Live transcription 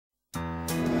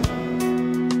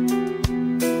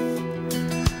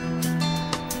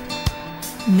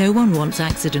No one wants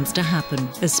accidents to happen,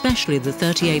 especially the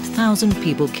 38,000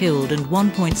 people killed and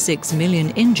 1.6 million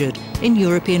injured in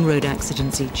European road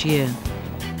accidents each year.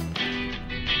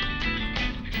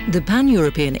 The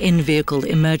Pan-European In-Vehicle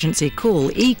Emergency Call,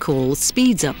 eCall,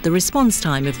 speeds up the response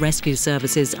time of rescue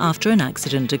services after an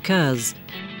accident occurs.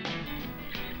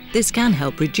 This can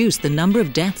help reduce the number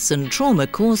of deaths and trauma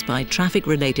caused by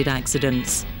traffic-related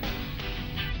accidents.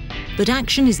 But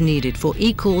action is needed for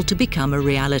eCall to become a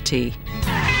reality.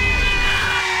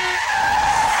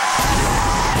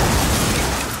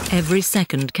 Every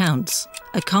second counts.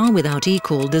 A car without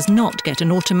eCall does not get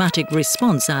an automatic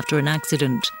response after an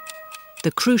accident.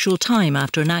 The crucial time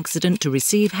after an accident to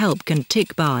receive help can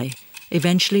tick by,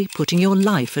 eventually putting your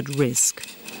life at risk.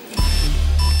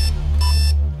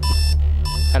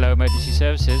 Hello, emergency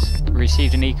services. We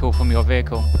received an eCall from your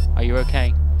vehicle. Are you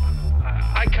okay?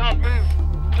 I can't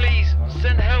move. Please,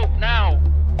 send help now.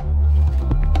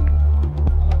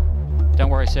 Don't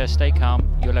worry, sir. Stay calm.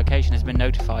 Your location has been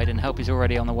notified and help is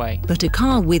already on the way. But a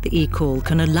car with eCall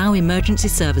can allow emergency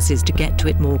services to get to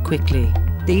it more quickly.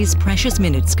 These precious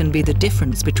minutes can be the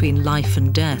difference between life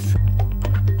and death.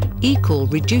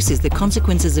 eCall reduces the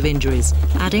consequences of injuries,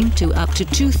 adding to up to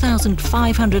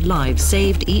 2,500 lives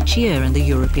saved each year in the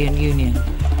European Union.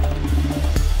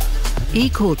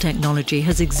 eCall technology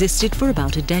has existed for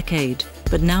about a decade,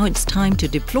 but now it's time to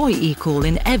deploy eCall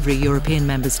in every European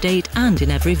member state and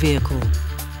in every vehicle.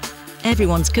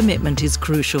 Everyone's commitment is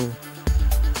crucial.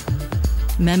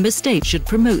 Member states should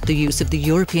promote the use of the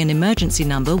European emergency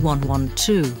number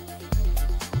 112.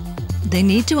 They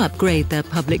need to upgrade their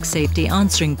public safety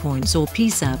answering points, or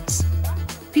PSAPs.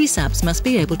 PSAPs must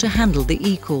be able to handle the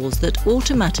eCalls that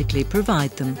automatically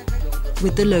provide them,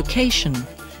 with the location,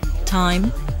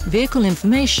 time, vehicle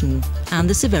information and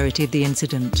the severity of the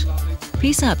incident.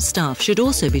 PSAP staff should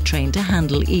also be trained to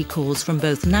handle eCalls from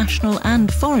both national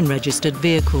and foreign registered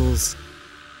vehicles.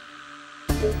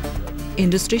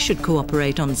 Industry should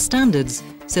cooperate on standards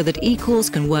so that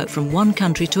eCalls can work from one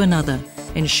country to another,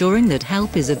 ensuring that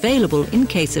help is available in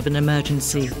case of an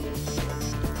emergency.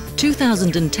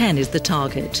 2010 is the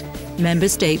target. Member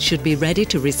states should be ready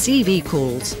to receive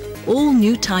eCalls. All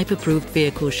new type-approved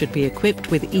vehicles should be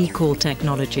equipped with eCall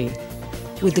technology.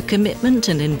 With the commitment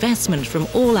and investment from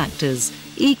all actors,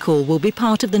 eCall will be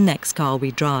part of the next car we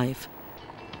drive.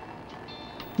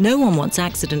 No one wants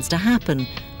accidents to happen,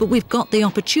 but we've got the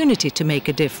opportunity to make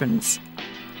a difference.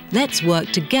 Let's work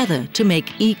together to make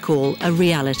eCall a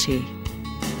reality.